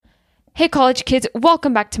Hey, college kids,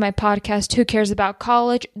 welcome back to my podcast, Who Cares About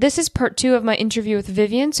College? This is part 2 of my interview with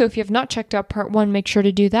Vivian, so if you have not checked out part 1, make sure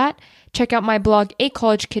to do that. Check out my blog,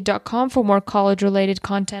 acollegekid.com, for more college-related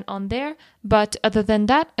content on there. But other than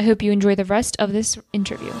that, I hope you enjoy the rest of this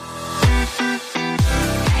interview.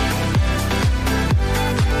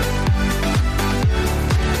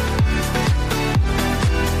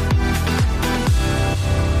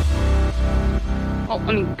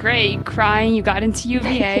 Great. Crying, you got into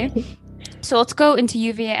UVA. So let's go into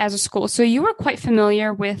UVA as a school. So you were quite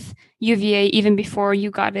familiar with UVA even before you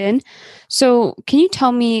got in. So can you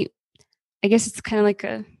tell me, I guess it's kind of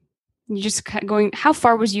like going, how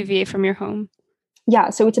far was UVA from your home? Yeah,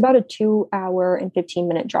 so it's about a 2-hour and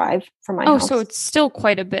 15-minute drive from my house. Oh, so it's still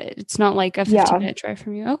quite a bit. It's not like a 15-minute drive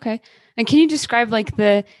from you. Okay. And can you describe like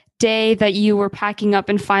the day that you were packing up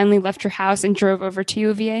and finally left your house and drove over to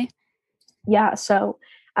UVA? Yeah, so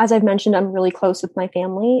as I've mentioned, I'm really close with my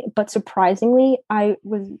family, but surprisingly, I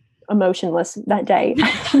was emotionless that day.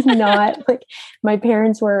 I was not like my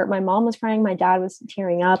mom was crying, my dad was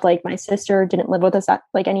tearing up, like my sister didn't live with us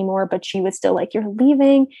anymore, but she was still like, "You're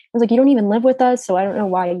leaving." I was like, "You don't even live with us, so I don't know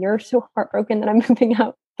why you're so heartbroken that I'm moving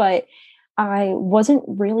out." But I wasn't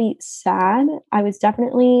really sad. I was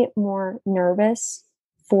definitely more nervous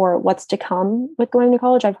for what's to come with going to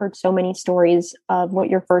college. I've heard so many stories of what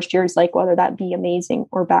your first year is like, whether that be amazing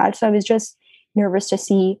or bad. So I was just nervous to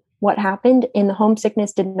see what happened. And the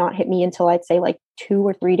homesickness did not hit me until I'd say like 2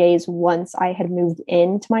 or 3 days once I had moved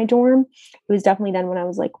into my dorm. It was definitely then when I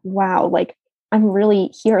was like, wow, like I'm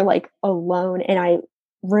really here like alone. And I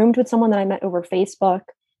roomed with someone that I met over Facebook.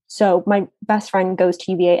 So my best friend goes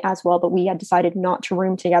to UVA as well, but we had decided not to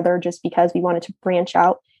room together just because we wanted to branch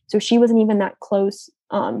out. So she wasn't even that close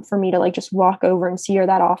for me to like just walk over and see her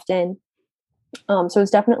that often. So it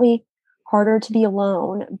was definitely harder to be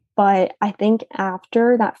alone. But I think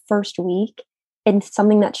after that first week, and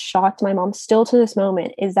something that shocked my mom still to this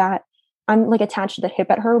moment is that I'm like attached to the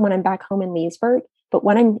hip at her when I'm back home in Leesburg. But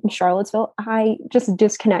when I'm in Charlottesville, I just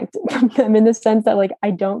disconnect from them in the sense that like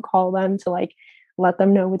I don't call them to like let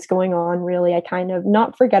them know what's going on. Really, I kind of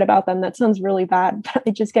not forget about them. That sounds really bad, but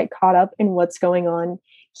I just get caught up in what's going on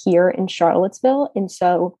here in Charlottesville. And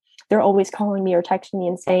so they're always calling me or texting me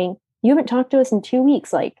and saying, "You haven't talked to us in 2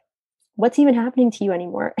 weeks. Like, what's even happening to you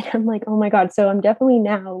anymore?" And I'm like, oh my God. So I'm definitely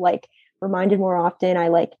now like reminded more often. I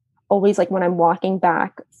like always like when I'm walking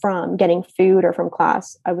back from getting food or from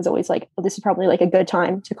class, I was always like, well, this is probably like a good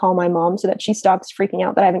time to call my mom so that she stops freaking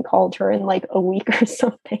out that I haven't called her in like a week or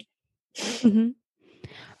something. Mm-hmm.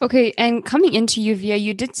 Okay, and coming into UVA,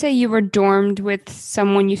 you did say you were dormed with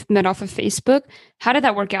someone you've met off of Facebook. How did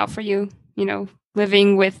that work out for you? You know,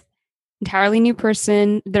 living with entirely new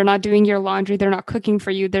person, they're not doing your laundry, they're not cooking for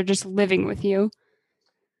you, they're just living with you.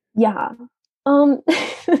 Yeah. Um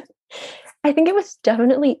I think it was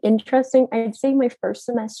definitely interesting. I'd say my first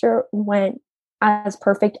semester went as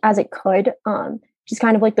perfect as it could. Just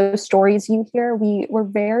kind of like those stories you hear. We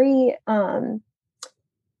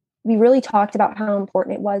really talked about how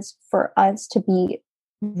important it was for us to be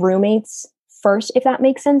roommates first, if that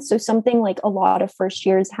makes sense. So something like a lot of first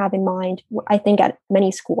years have in mind, I think at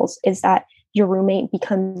many schools, is that your roommate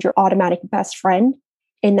becomes your automatic best friend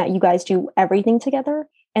and that you guys do everything together.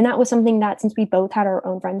 And that was something that since we both had our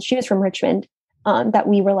own friends, she was from Richmond, that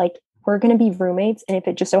we were like, we're going to be roommates. And if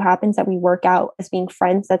it just so happens that we work out as being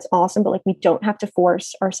friends, that's awesome. But like, we don't have to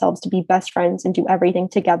force ourselves to be best friends and do everything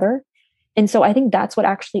together. And so I think that's what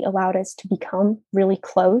actually allowed us to become really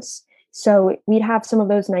close. So we'd have some of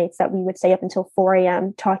those nights that we would stay up until 4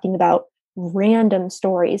 a.m. talking about random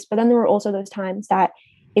stories. But then there were also those times that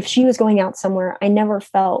if she was going out somewhere, I never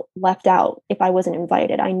felt left out if I wasn't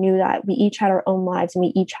invited. I knew that we each had our own lives and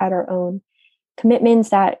we each had our own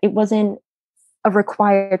commitments, that it wasn't a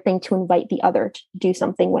required thing to invite the other to do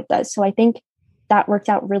something with us. So I think that worked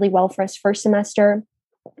out really well for us first semester.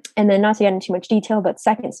 And then not to get into too much detail, but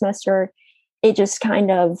second semester, it just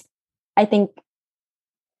kind of, I think,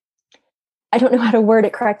 I don't know how to word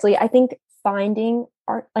it correctly. I think finding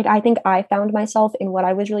art, like I think I found myself in what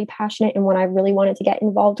I was really passionate and what I really wanted to get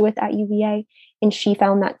involved with at UVA. And she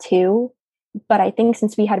found that too. But I think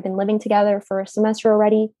since we had been living together for a semester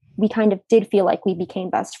already, we kind of did feel like we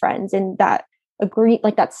became best friends, and that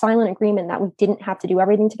that silent agreement that we didn't have to do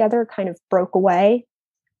everything together kind of broke away.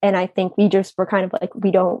 And I think we just were kind of like,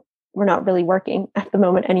 we're not really working at the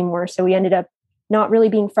moment anymore. So we ended up not really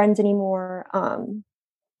being friends anymore.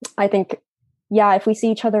 I think, yeah, if we see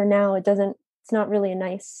each other now, it's not really a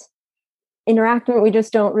nice interaction. We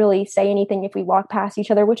just don't really say anything if we walk past each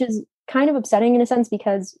other, which is kind of upsetting in a sense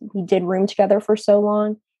because we did room together for so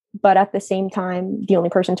long. But at the same time, the only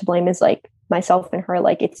person to blame is like myself and her.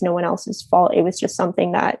 Like it's no one else's fault. It was just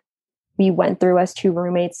something that we went through as two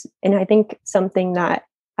roommates. And I think something that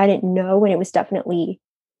I didn't know, and it was definitely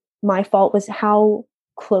my fault, was how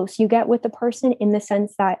close you get with the person, in the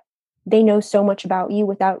sense that they know so much about you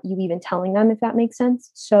without you even telling them, if that makes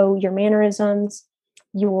sense. So your mannerisms,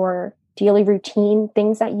 your daily routine,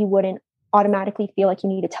 things that you wouldn't automatically feel like you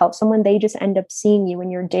need to tell someone, they just end up seeing you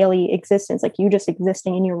in your daily existence, like you just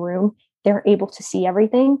existing in your room. They're able to see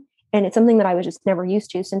everything. And it's something that I was just never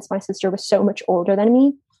used to, since my sister was so much older than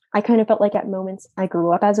me. I kind of felt like at moments I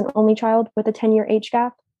grew up as an only child with a 10-year age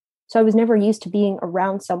gap. So I was never used to being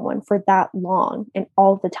around someone for that long and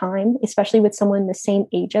all the time, especially with someone the same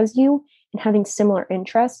age as you and having similar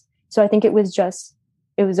interests. So I think it was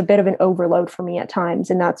a bit of an overload for me at times.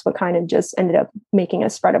 And that's what kind of just ended up making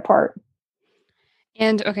us spread apart.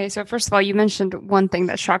 And okay, so first of all, you mentioned one thing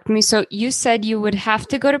that shocked me. So you said you would have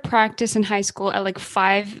to go to practice in high school at like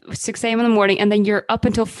 6 a.m. in the morning, and then you're up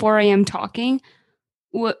until 4 a.m. talking.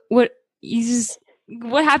 What what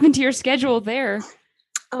happened to your schedule there?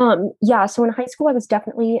 Yeah, so in high school I was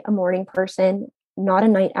definitely a morning person, not a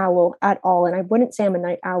night owl at all. And I wouldn't say I'm a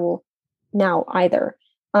night owl now either.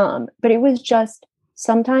 But it was just,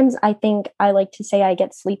 sometimes I think I like to say I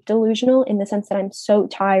get sleep delusional, in the sense that I'm so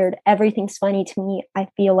tired, everything's funny to me. I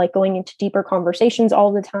feel like going into deeper conversations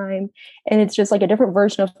all the time. And it's just like a different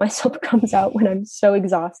version of myself comes out when I'm so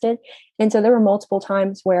exhausted. And so there were multiple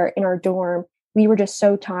times where in our dorm, we were just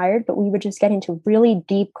so tired, but we would just get into really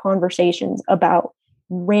deep conversations about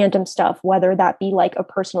random stuff, whether that be like a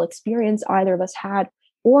personal experience either of us had,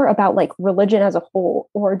 or about like religion as a whole,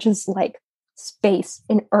 or just like space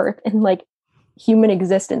and earth and like human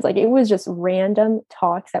existence. Like it was just random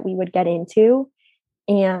talks that we would get into,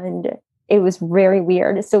 and it was very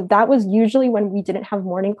weird. So that was usually when we didn't have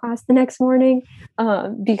morning class the next morning,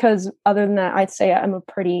 because other than that, I'd say I'm a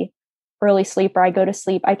pretty early sleeper. I go to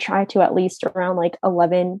sleep, I try to at least around like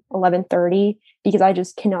 11:30, because I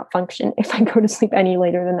just cannot function if I go to sleep any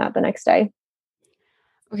later than that the next day.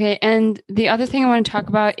 Okay, and the other thing I want to talk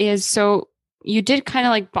about is, so you did kind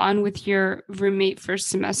of like bond with your roommate first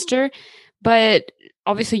semester, but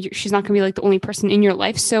obviously she's not going to be like the only person in your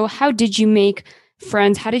life. So how did you make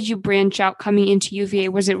friends? How did you branch out coming into UVA?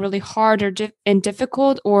 Was it really hard or and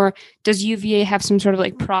difficult, or does UVA have some sort of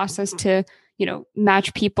like process to,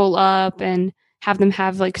 match people up and have them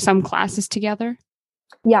have like some classes together?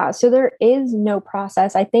 Yeah, so there is no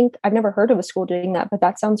process. I think I've never heard of a school doing that, but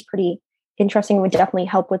that sounds pretty interesting. It would definitely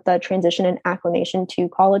help with the transition and acclimation to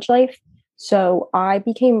college life. So I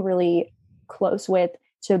became really close with,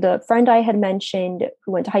 so the friend I had mentioned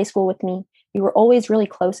who went to high school with me, we were always really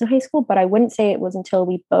close in high school, but I wouldn't say it was until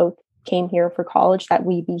we both came here for college that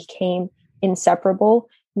we became inseparable.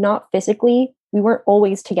 Not physically, we weren't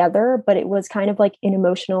always together, but it was kind of like an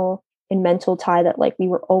emotional and mental tie that like we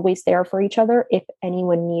were always there for each other if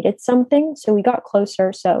anyone needed something. So we got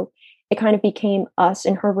closer. So it kind of became us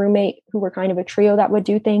and her roommate, who were kind of a trio that would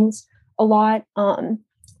do things a lot,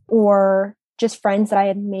 or just friends that I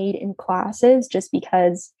had made in classes, just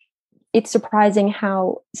because it's surprising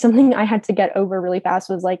how something I had to get over really fast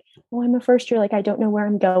was like, oh, I'm a first year, like I don't know where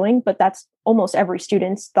I'm going, but that's almost every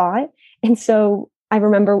student's thought. And so I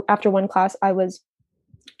remember after one class, I was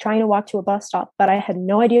trying to walk to a bus stop, but I had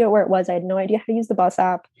no idea where it was. I had no idea how to use the bus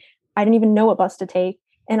app. I didn't even know what bus to take.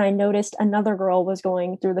 And I noticed another girl was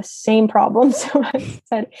going through the same problem. So I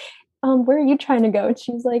said, where are you trying to go? And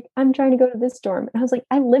she's like, I'm trying to go to this dorm. And I was like,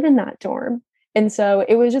 I live in that dorm. And so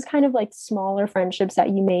it was just kind of like smaller friendships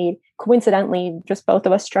that you made, coincidentally, just both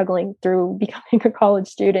of us struggling through becoming a college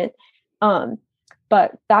student.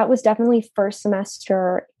 But that was definitely first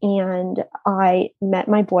semester. And I met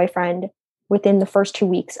my boyfriend within the first 2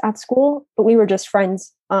 weeks at school, but we were just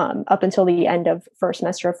friends up until the end of first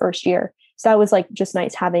semester of first year. So that was like just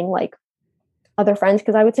nice having like other friends,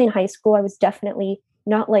 because I would say in high school, I was definitely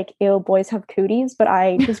not like, ew, boys have cooties, but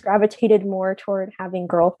I just gravitated more toward having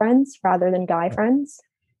girlfriends rather than guy friends.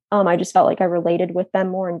 I just felt like I related with them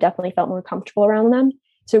more and definitely felt more comfortable around them.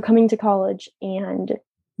 So coming to college and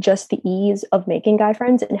just the ease of making guy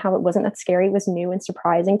friends and how it wasn't that scary was new and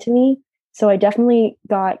surprising to me. So I definitely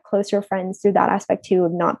got closer friends through that aspect too,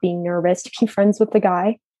 of not being nervous to be friends with the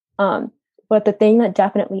guy. But the thing that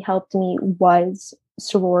definitely helped me was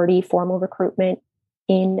sorority formal recruitment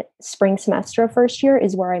in spring semester of first year,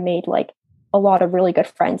 is where I made like a lot of really good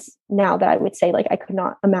friends now that I would say like I could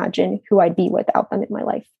not imagine who I'd be without them in my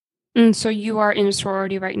life. So you are in a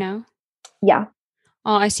sorority right now? Yeah.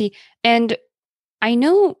 Oh, I see. And I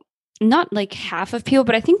know not like half of people,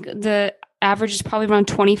 but I think average is probably around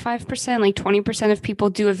 25%. Like 20% of people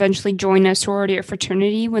do eventually join a sorority or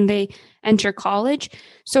fraternity when they enter college.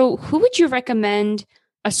 So who would you recommend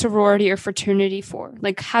a sorority or fraternity for?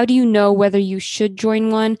 Like, how do you know whether you should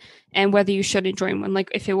join one and whether you shouldn't join one?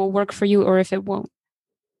 Like, if it will work for you or if it won't?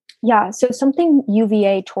 Yeah, so something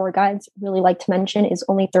UVA tour guides really like to mention is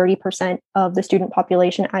only 30% of the student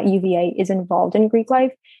population at UVA is involved in Greek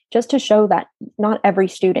life, just to show that not every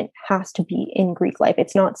student has to be in Greek life.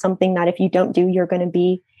 It's not something that if you don't do, you're going to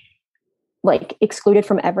be like excluded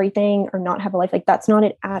from everything or not have a life. Like that's not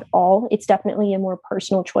it at all. It's definitely a more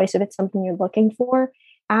personal choice if it's something you're looking for.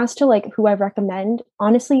 As to like who I recommend,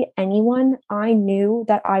 honestly, anyone. I knew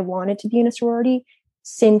that I wanted to be in a sorority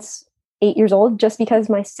since 8 years old, just because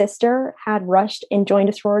my sister had rushed and joined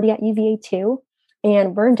a sorority at UVA too.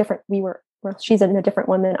 And well, she's in a different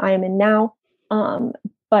one than I am in now.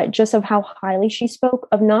 But just of how highly she spoke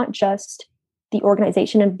of not just the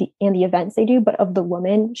organization and the events they do, but of the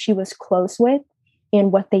women she was close with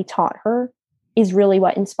and what they taught her is really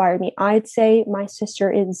what inspired me. I'd say my sister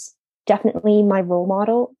is definitely my role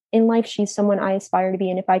model in life. She's someone I aspire to be.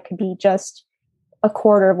 And if I could be just a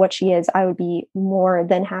quarter of what she is, I would be more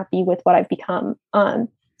than happy with what I've become.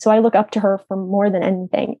 So I look up to her for more than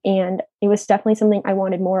anything. And it was definitely something I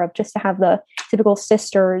wanted more of, just to have the typical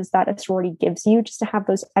sisters that a sorority gives you, just to have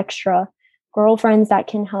those extra girlfriends that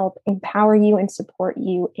can help empower you and support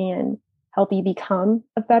you and help you become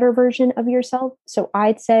a better version of yourself. So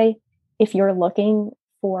I'd say if you're looking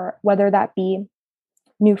for whether that be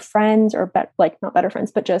new friends or like not better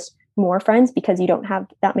friends, but just more friends because you don't have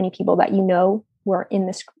that many people that you know we're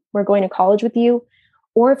going to college with you,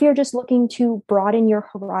 or if you're just looking to broaden your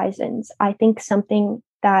horizons, I think something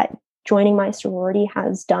that joining my sorority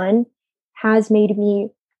has done has made me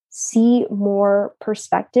see more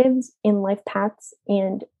perspectives in life paths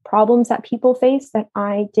and problems that people face that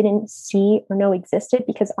I didn't see or know existed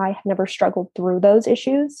because I had never struggled through those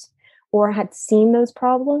issues or had seen those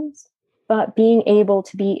problems. But being able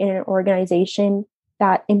to be in an organization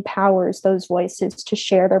that empowers those voices to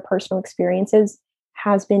share their personal experiences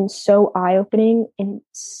has been so eye-opening and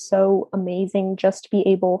so amazing, just to be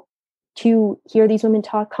able to hear these women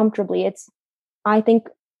talk comfortably. I think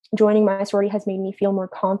joining my sorority has made me feel more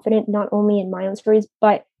confident, not only in my own stories,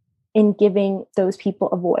 but in giving those people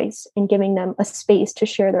a voice and giving them a space to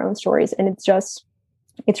share their own stories. And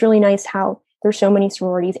it's really nice how there's so many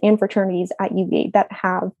sororities and fraternities at UVA that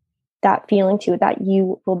have that feeling to it, that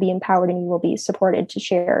you will be empowered and you will be supported to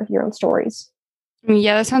share your own stories.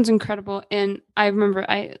 Yeah, that sounds incredible. And I remember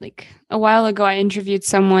a while ago, I interviewed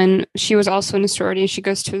someone. She was also in a sorority and she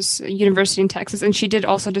goes to a university in Texas. And she did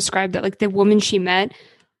also describe that like the women she met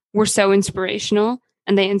were so inspirational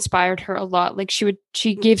and they inspired her a lot. Like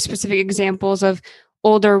she gave specific examples of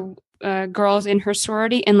older girls in her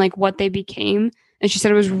sorority and like what they became. And she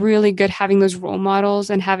said it was really good having those role models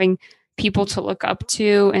and having people to look up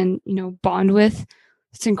to and, bond with.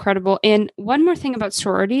 It's incredible. And one more thing about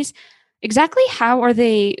sororities, exactly how would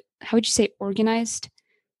you say organized?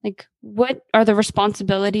 Like, what are the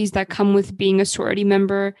responsibilities that come with being a sorority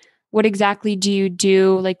member? What exactly do you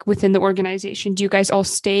do, like, within the organization? Do you guys all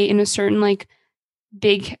stay in a certain, like,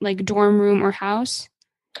 big, like, dorm room or house?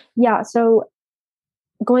 Yeah. So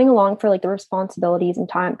going along for like the responsibilities and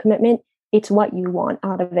time commitment, it's what you want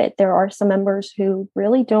out of it. There are some members who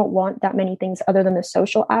really don't want that many things other than the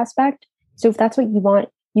social aspect. So if that's what you want,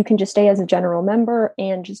 you can just stay as a general member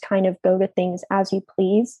and just kind of go to things as you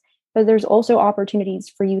please. But there's also opportunities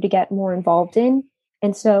for you to get more involved in.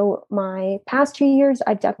 And so my past 2 years,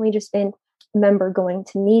 I've definitely just been a member going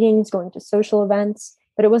to meetings, going to social events.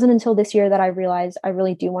 But it wasn't until this year that I realized I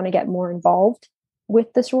really do want to get more involved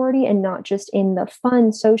with the sorority, and not just in the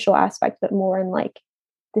fun social aspect, but more in like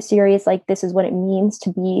the serious, like this is what it means to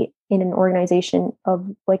be in an organization of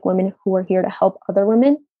like women who are here to help other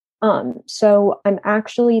women. So I'm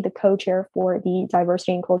actually the co-chair for the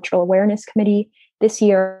Diversity and Cultural Awareness Committee this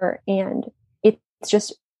year. And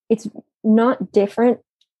it's not different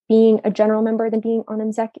being a general member than being on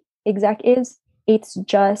exec is. It's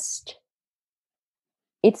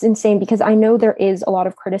insane because I know there is a lot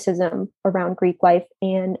of criticism around Greek life,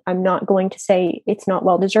 and I'm not going to say it's not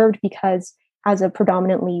well deserved, because as a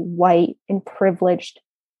predominantly white and privileged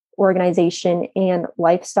organization and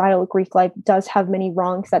lifestyle, Greek life does have many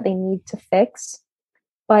wrongs that they need to fix.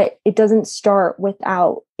 But it doesn't start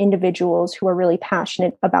without individuals who are really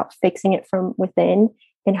passionate about fixing it from within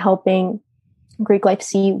and helping Greek life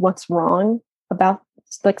see what's wrong about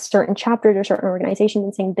like certain chapters or certain organizations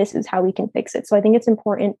and saying, this is how we can fix it. So I think it's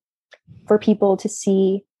important for people to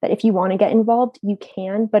see that if you want to get involved, you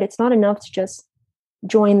can, but it's not enough to just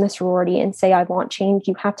join the sorority and say, I want change,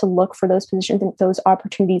 you have to look for those positions and those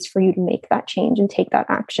opportunities for you to make that change and take that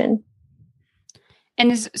action.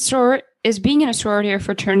 And is being in a sorority or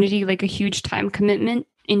fraternity like a huge time commitment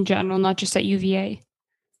in general, not just at UVA?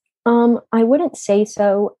 I wouldn't say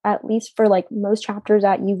so. At least for like most chapters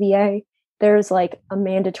at UVA, there's like a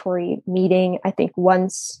mandatory meeting, I think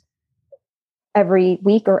once every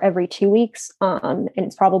week or every 2 weeks. And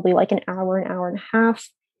it's probably like an hour and a half.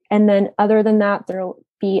 And then other than that, there'll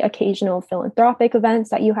be occasional philanthropic events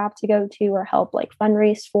that you have to go to or help like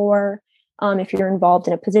fundraise for. If you're involved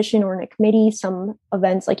in a position or in a committee, some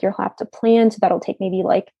events like you'll have to plan. So that'll take maybe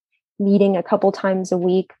like meeting a couple times a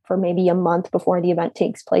week for maybe a month before the event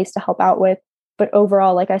takes place to help out with. But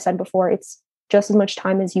overall, like I said before, it's just as much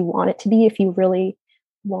time as you want it to be. If you really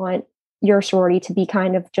want your sorority to be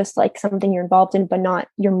kind of just like something you're involved in, but not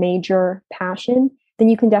your major passion, then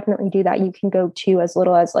you can definitely do that. You can go to as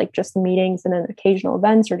little as like just the meetings and then occasional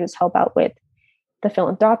events, or just help out with the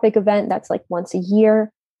philanthropic event that's like once a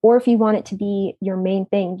year. Or if you want it to be your main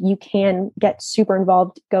thing, you can get super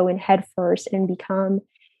involved, go in head first and become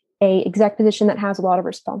a exec position that has a lot of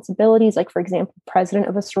responsibilities. Like, for example, president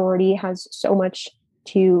of a sorority has so much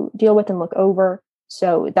to deal with and look over.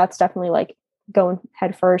 So that's definitely like going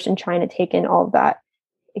head first and trying to take in all of that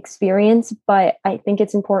experience. But I think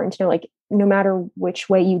it's important to know, like, no matter which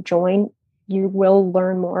way you join, you will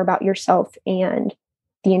learn more about yourself and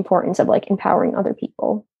the importance of like empowering other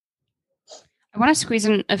people. I want to squeeze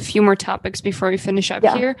in a few more topics before we finish up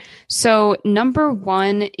here. So number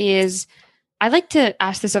one is, I like to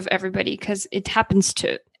ask this of everybody because it happens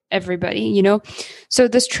to everybody, you know? So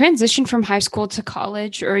this transition from high school to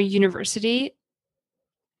college or university,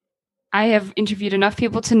 I have interviewed enough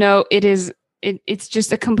people to know it's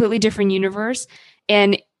just a completely different universe.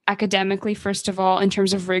 And academically, first of all, in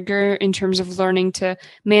terms of rigor, in terms of learning to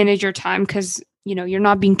manage your time, because you know, you're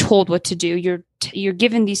not being told what to do. You're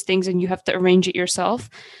given these things and you have to arrange it yourself.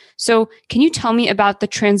 So can you tell me about the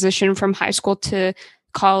transition from high school to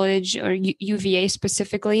college or UVA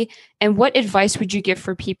specifically? And what advice would you give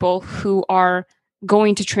for people who are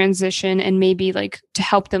going to transition and maybe like to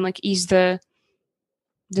help them like ease the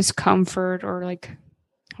discomfort or like,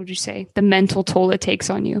 how would you say, the mental toll it takes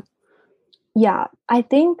on you? Yeah, I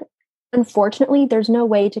think unfortunately, there's no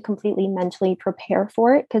way to completely mentally prepare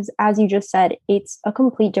for it because, as you just said, it's a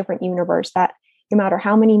complete different universe that no matter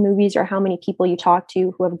how many movies or how many people you talk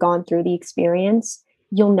to who have gone through the experience,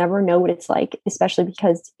 you'll never know what it's like, especially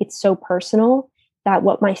because it's so personal. That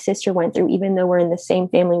what my sister went through, even though we're in the same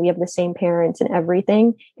family, we have the same parents and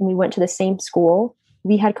everything, and we went to the same school,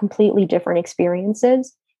 we had completely different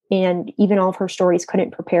experiences. And even all of her stories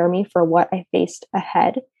couldn't prepare me for what I faced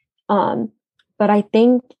ahead. But I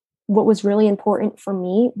think what was really important for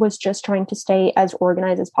me was just trying to stay as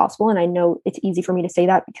organized as possible. And I know it's easy for me to say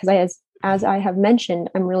that because as I have mentioned,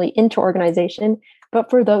 I'm really into organization. But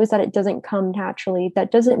for those that it doesn't come naturally,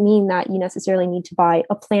 that doesn't mean that you necessarily need to buy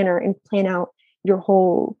a planner and plan out your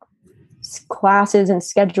whole classes and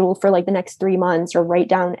schedule for like the next 3 months or write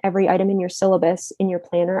down every item in your syllabus in your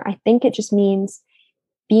planner. I think it just means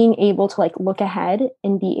being able to like look ahead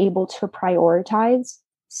and be able to prioritize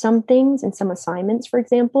some things and some assignments, for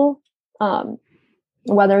example,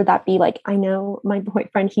 whether that be like, I know my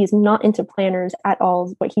boyfriend, he's not into planners at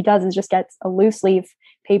all. What he does is just gets a loose leaf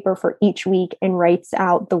paper for each week and writes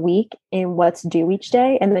out the week and what's due each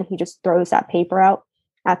day. And then he just throws that paper out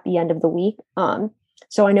at the end of the week.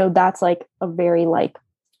 So I know that's like a very like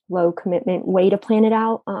low commitment way to plan it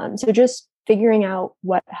out. So just figuring out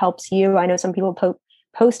what helps you. I know some people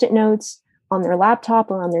post-it notes on their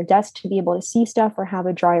laptop or on their desk to be able to see stuff or have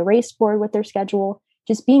a dry erase board with their schedule.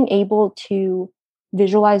 Just being able to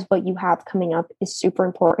visualize what you have coming up is super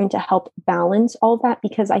important to help balance all of that,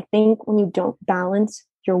 because I think when you don't balance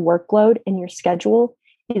your workload and your schedule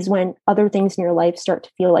is when other things in your life start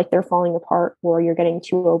to feel like they're falling apart or you're getting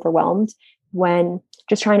too overwhelmed, when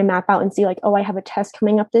just trying to map out and see like, oh, I have a test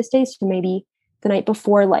coming up this day. So maybe the night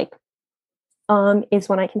before is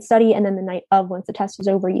when I can study. And then the night of, once the test is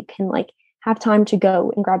over, you can like have time to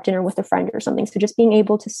go and grab dinner with a friend or something. So just being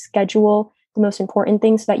able to schedule the most important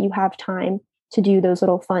things so that you have time to do those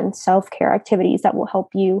little fun self-care activities that will help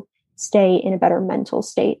you stay in a better mental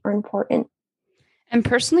state are important. And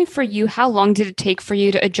personally for you, how long did it take for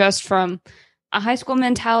you to adjust from a high school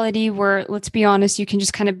mentality where, let's be honest, you can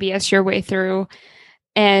just kind of BS your way through,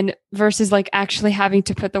 and versus like actually having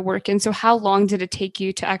to put the work in? So how long did it take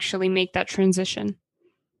you to actually make that transition?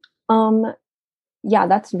 Yeah,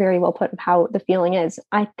 that's very well put of how the feeling is.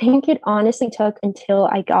 I think it honestly took until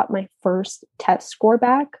I got my first test score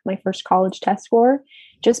back, my first college test score,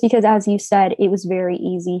 just because, as you said, it was very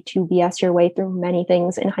easy to BS your way through many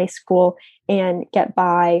things in high school and get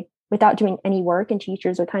by without doing any work. And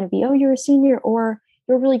teachers would kind of be, oh, you're a senior, or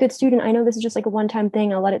you're a really good student. I know this is just like a one-time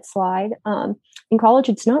thing. I'll let it slide. In college,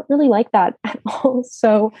 it's not really like that at all.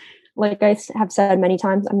 So like I have said many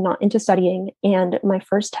times, I'm not into studying. And my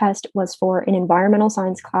first test was for an environmental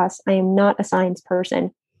science class. I am not a science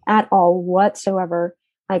person at all whatsoever.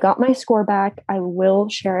 I got my score back. I will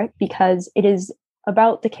share it because it is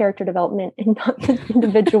about the character development and not the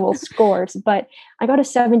individual scores. But I got a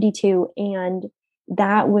 72, and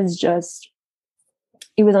that was just,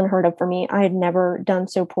 it was unheard of for me. I had never done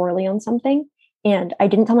so poorly on something. And I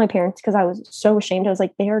didn't tell my parents because I was so ashamed. I was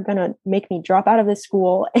like, they are going to make me drop out of this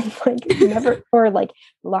school and like never, or like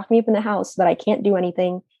lock me up in the house so that I can't do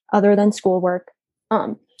anything other than schoolwork.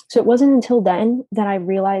 So it wasn't until then that I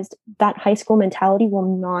realized that high school mentality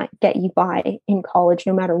will not get you by in college,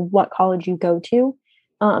 no matter what college you go to.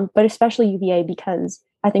 But especially UVA, because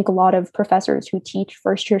I think a lot of professors who teach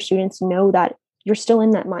first year students know that you're still in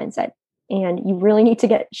that mindset and you really need to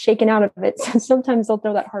get shaken out of it. So sometimes they'll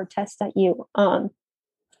throw that hard test at you. But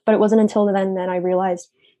it wasn't until then that I realized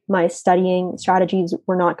my studying strategies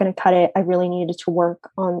were not going to cut it. I really needed to work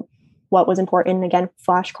on what was important. And again,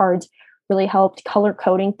 flashcards really helped. Color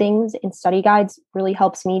coding things in study guides really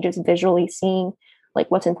helps me just visually seeing like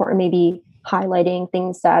what's important, maybe highlighting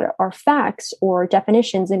things that are facts or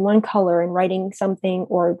definitions in one color and writing something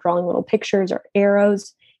or drawing little pictures or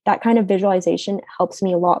arrows. That kind of visualization helps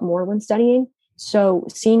me a lot more when studying. So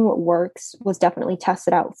seeing what works was definitely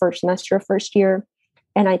tested out first semester, first year.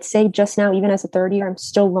 And I'd say just now, even as a third year, I'm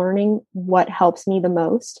still learning what helps me the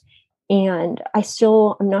most. And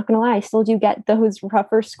I'm not going to lie, I still do get those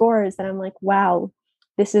rougher scores that I'm like, wow,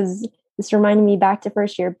 this reminded me back to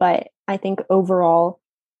first year. But I think overall,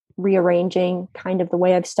 rearranging kind of the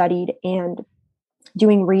way I've studied and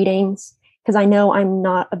doing readings, because I know I'm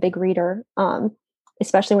not a big reader,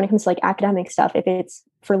 especially when it comes to like academic stuff. If it's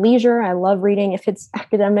for leisure, I love reading. If it's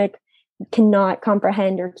academic, cannot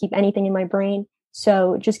comprehend or keep anything in my brain.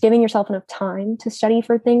 So just giving yourself enough time to study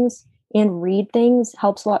for things and read things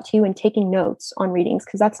helps a lot too, and taking notes on readings,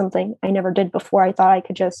 because that's something I never did before. I thought I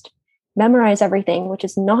could just memorize everything, which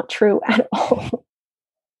is not true at all.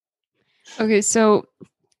 Okay, so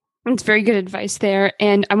it's very good advice there.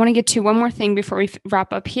 And I want to get to one more thing before we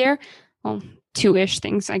wrap up here. Well, two-ish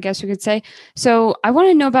things, I guess we could say. So I want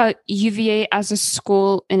to know about UVA as a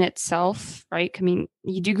school in itself, right? I mean,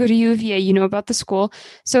 you do go to UVA, you know about the school.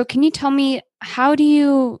 So can you tell me, how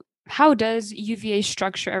does UVA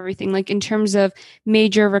structure everything? Like in terms of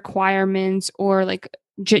major requirements or like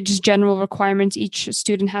just general requirements each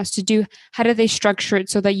student has to do? How do they structure it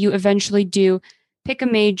so that you eventually do pick a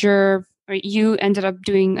major, or you ended up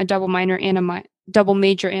doing a double major and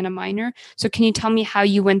a minor? So can you tell me how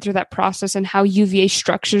you went through that process and how UVA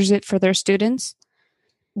structures it for their students?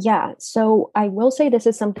 Yeah, so I will say this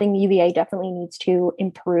is something UVA definitely needs to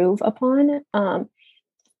improve upon.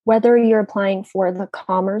 Whether you're applying for the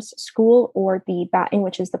commerce school or the Batten,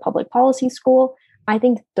 which is the public policy school, I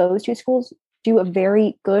think those two schools do a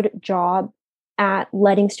very good job at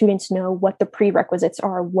letting students know what the prerequisites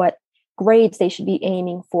are, what grades they should be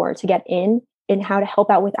aiming for to get in, and how to help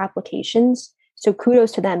out with applications. So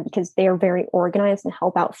kudos to them, because they are very organized and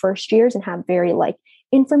help out first years and have very like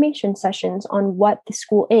information sessions on what the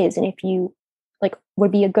school is and if you like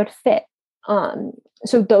would be a good fit.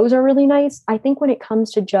 So those are really nice. I think when it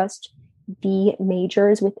comes to just the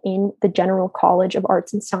majors within the General College of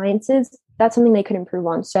Arts and Sciences, that's something they could improve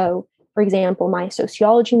on. So for example, my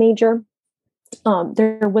sociology major,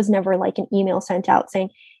 there was never like an email sent out saying,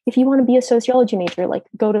 if you want to be a sociology major, like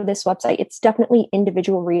go to this website. It's definitely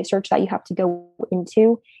individual research that you have to go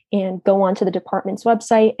into and go onto the department's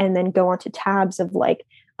website and then go onto tabs of like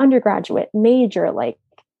undergraduate, major, like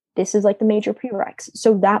this is like the major prereqs.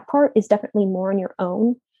 So that part is definitely more on your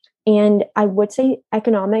own. And I would say the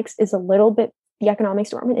economics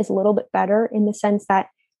department is a little bit better in the sense that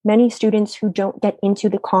many students who don't get into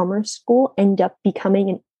the commerce school end up becoming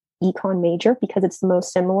an econ major because it's the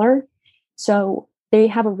most similar. So they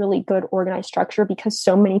have a really good organized structure because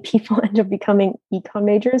so many people end up becoming econ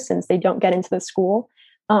majors since they don't get into the school.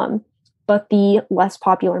 But the less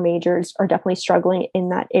popular majors are definitely struggling in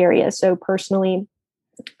that area. So personally,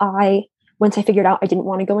 once I figured out I didn't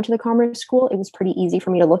want to go into the commerce school, it was pretty easy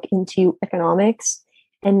for me to look into economics.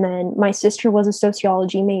 And then my sister was a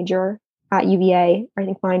sociology major at UVA, I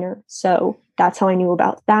think minor. So that's how I knew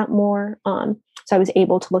about that more. So So I was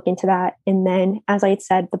able to look into that. And then, as I had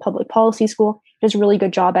said, the public policy school does a really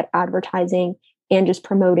good job at advertising and just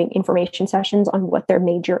promoting information sessions on what their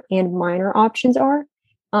major and minor options are.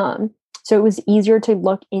 So it was easier to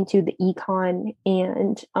look into the econ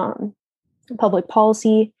and public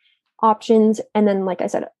policy options. And then, like I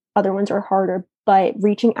said, other ones are harder, but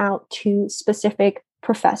reaching out to specific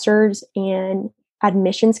professors and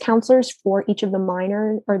admissions counselors for each of the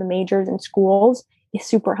minor or the majors and schools is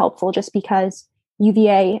super helpful, just because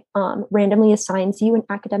UVA randomly assigns you an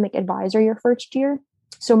academic advisor your first year.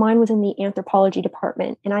 So mine was in the anthropology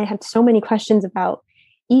department, and I had so many questions about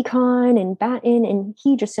econ and Batten, and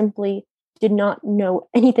he just simply did not know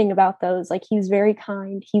anything about those. Like, he was very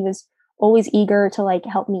kind. He was always eager to like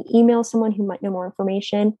help me email someone who might know more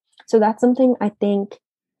information. So that's something I think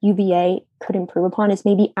UVA could improve upon, is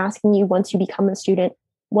maybe asking you once you become a student,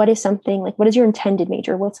 what is your intended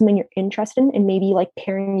major? What's something you're interested in? And maybe like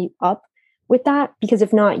pairing you up with that, because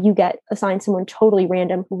if not, you get assigned someone totally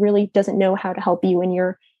random who really doesn't know how to help you in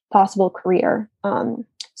your possible career.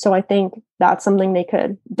 So I think that's something they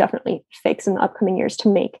could definitely fix in the upcoming years to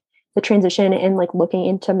make the transition and like looking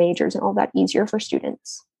into majors and all that easier for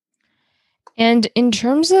students. And in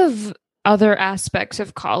terms of other aspects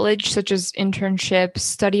of college, such as internships,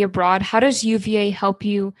 study abroad, how does UVA help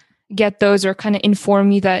you get those, or kind of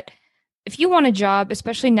inform you that if you want a job,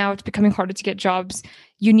 especially now it's becoming harder to get jobs,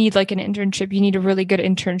 you need like an internship, you need a really good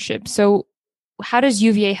internship. So how does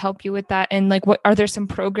UVA help you with that? And like, what are there some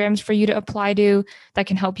programs for you to apply to that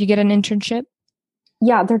can help you get an internship?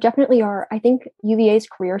 Yeah, there definitely are. I think UVA's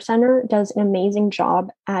Career Center does an amazing job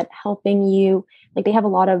at helping you. Like, they have a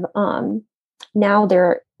lot of now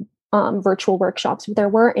they're virtual workshops. There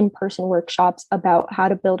were in-person workshops about how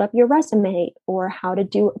to build up your resume or how to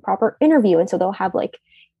do a proper interview. And so they'll have like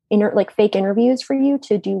fake interviews for you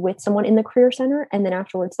to do with someone in the Career Center. And then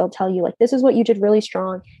afterwards, they'll tell you like, this is what you did really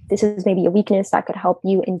strong. This is maybe a weakness that could help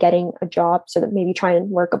you in getting a job, so that maybe try and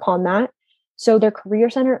work upon that. So their Career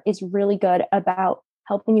Center is really good about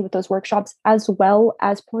helping you with those workshops, as well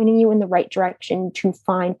as pointing you in the right direction to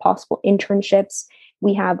find possible internships.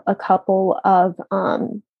 We have a couple of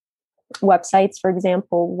websites, for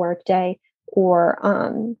example, Workday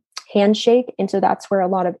or Handshake. And so that's where a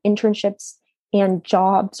lot of internships and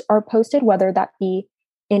jobs are posted, whether that be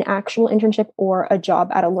an actual internship or a job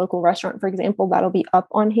at a local restaurant, for example, that'll be up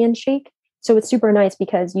on Handshake. So it's super nice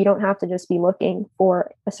because you don't have to just be looking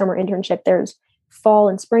for a summer internship. There's fall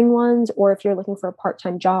and spring ones, or if you're looking for a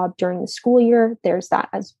part-time job during the school year, there's that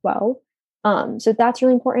as well. So that's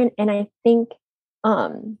really important. And I think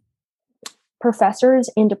professors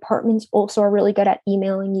and departments also are really good at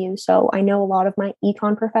emailing you. So I know a lot of my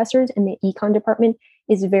econ professors in the econ department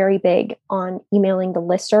is very big on emailing the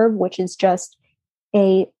listserv, which is just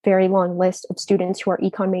a very long list of students who are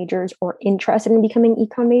econ majors or interested in becoming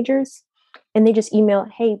econ majors. And they just email,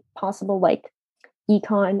 hey, possible like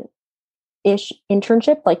econ-ish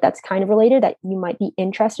internship, like that's kind of related that you might be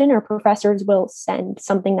interested in. Or professors will send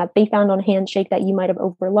something that they found on Handshake that you might have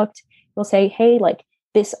overlooked. They'll say, hey, like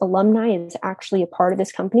this alumni is actually a part of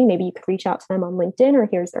this company. Maybe you could reach out to them on LinkedIn, or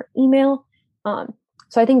here's their email.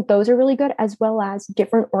 So I think those are really good, as well as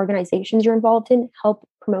different organizations you're involved in help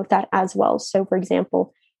promote that as well. So for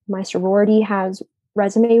example, my sorority has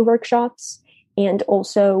resume workshops, and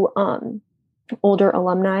also older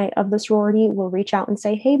alumni of the sorority will reach out and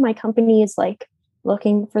say, hey, my company is like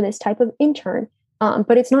looking for this type of intern.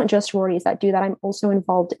 But it's not just sororities that do that. I'm also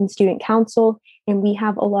involved in student council, and we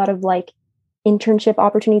have a lot of like internship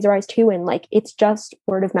opportunities arise too. And like, it's just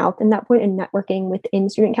word of mouth in that point and networking within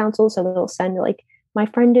student council. So they'll send like, my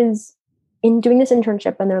friend is in doing this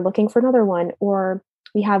internship and they're looking for another one. Or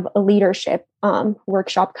we have a leadership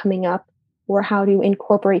workshop coming up, or how to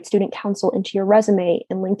incorporate student council into your resume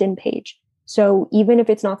and LinkedIn page. So even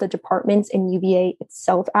if it's not the departments in UVA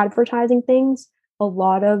itself advertising things, a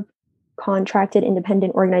lot of contracted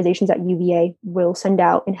independent organizations at UVA will send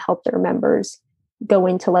out and help their members go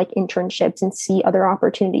into like internships and see other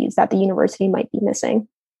opportunities that the university might be missing.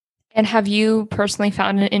 And have you personally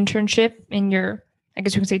found an internship in your, I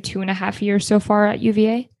guess we can say 2.5 years so far at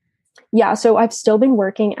UVA? Yeah, so I've still been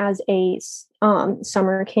working as a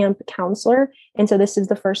summer camp counselor. And so this is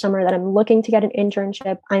the first summer that I'm looking to get an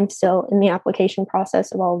internship. I'm still in the application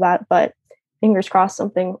process of all of that, but fingers crossed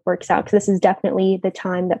something works out, because this is definitely the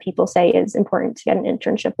time that people say is important to get an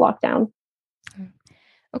internship locked down.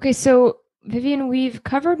 Okay, so Vivian, we've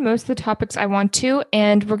covered most of the topics I want to,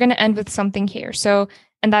 and we're going to end with something here. So,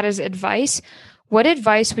 and that is advice. What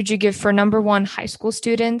advice would you give for number one, high school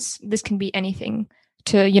students? This can be anything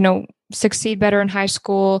to, succeed better in high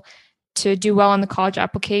school, to do well on the college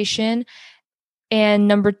application. And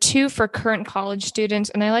number 2 for current college students.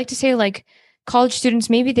 And I like to say, like, college students,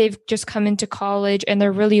 maybe they've just come into college and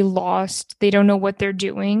they're really lost. They don't know what they're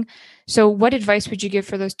doing. So what advice would you give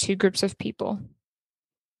for those 2 groups of people?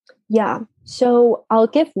 Yeah. So I'll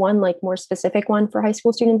give one like more specific one for high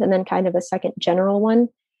school students and then kind of a second general one.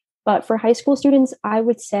 But for high school students, I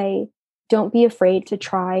would say don't be afraid to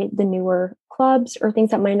try the newer clubs or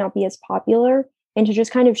things that might not be as popular and to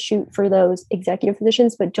just kind of shoot for those executive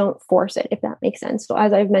positions, but don't force it, if that makes sense. So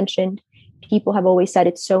as I've mentioned, people have always said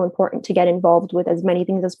it's so important to get involved with as many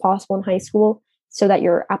things as possible in high school so that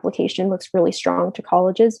your application looks really strong to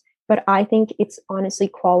colleges. But I think it's honestly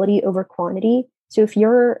quality over quantity. So if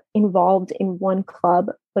you're involved in one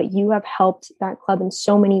club, but you have helped that club in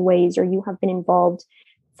so many ways, or you have been involved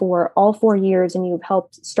for all 4 years and you've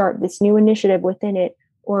helped start this new initiative within it,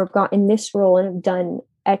 or have gotten this role and have done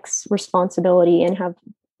X responsibility and have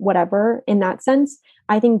whatever in that sense,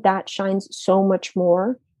 I think that shines so much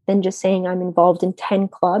more than just saying I'm involved in 10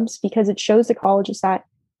 clubs, because it shows the colleges that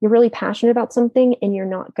you're really passionate about something and you're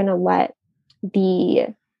not going to let the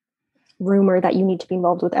rumor that you need to be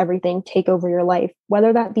involved with everything take over your life,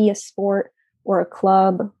 whether that be a sport or a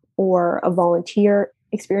club or a volunteer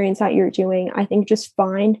experience that you're doing. I think just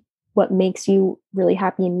find what makes you really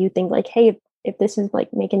happy and you think like, hey, if this is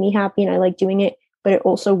like making me happy and I like doing it, but it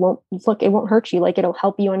also it won't hurt you. Like it'll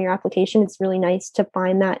help you on your application. It's really nice to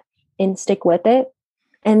find that and stick with it.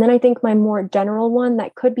 And then I think my more general one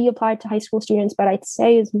that could be applied to high school students, but I'd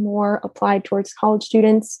say is more applied towards college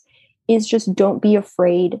students, is just don't be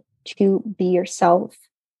afraid to be yourself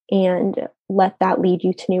and let that lead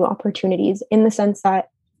you to new opportunities, in the sense that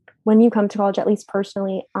when you come to college, at least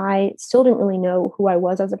personally, I still didn't really know who I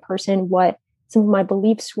was as a person, what some of my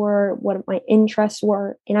beliefs were, what my interests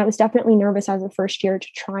were. And I was definitely nervous as a first year to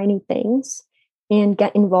try new things and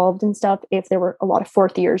get involved in stuff. If there were a lot of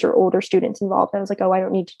fourth years or older students involved, I was like, oh, I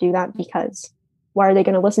don't need to do that, because why are they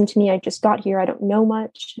going to listen to me? I just got here. I don't know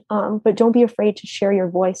much. But don't be afraid to share your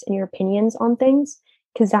voice and your opinions on things,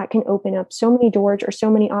 because that can open up so many doors or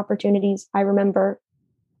so many opportunities. I remember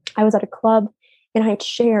I was at a club and I had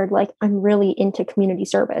shared like, I'm really into community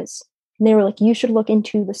service. And they were like, you should look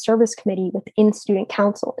into the service committee within student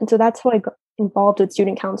council. And so that's how I got involved with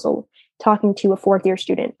student council, talking to a fourth year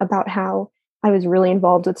student about how I was really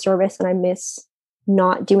involved with service and I miss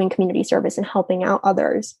not doing community service and helping out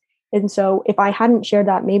others. And so if I hadn't shared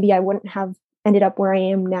that, maybe I wouldn't have ended up where I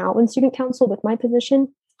am now in student council with my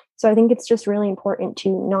position. So I think it's just really important to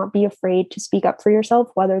not be afraid to speak up for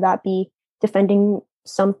yourself, whether that be defending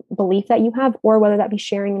some belief that you have, or whether that be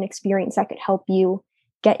sharing an experience that could help you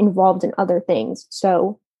get involved in other things.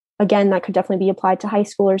 So again, that could definitely be applied to high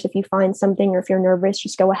schoolers. If you find something or if you're nervous,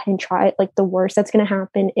 just go ahead and try it. Like the worst that's going to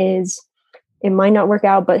happen is it might not work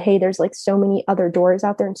out, but hey, there's like so many other doors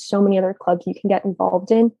out there and so many other clubs you can get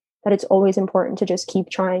involved in that it's always important to just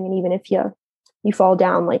keep trying. And even if you fall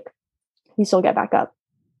down, like you still get back up.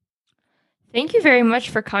 Thank you very much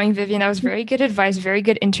for coming, Vivian. That was very good advice, very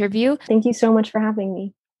good interview. Thank you so much for having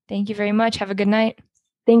me. Thank you very much. Have a good night.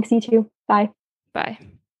 Thanks, you too. Bye. Bye.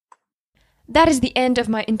 That is the end of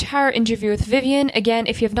my entire interview with Vivian. Again,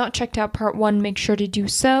 if you have not checked out part 1, make sure to do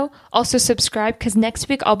so. Also subscribe, because next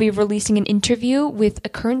week I'll be releasing an interview with a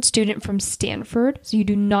current student from Stanford, so you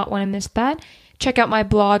do not want to miss that. Check out my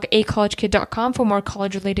blog, acollegekid.com, for more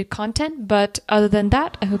college-related content. But other than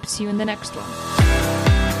that, I hope to see you in the next one.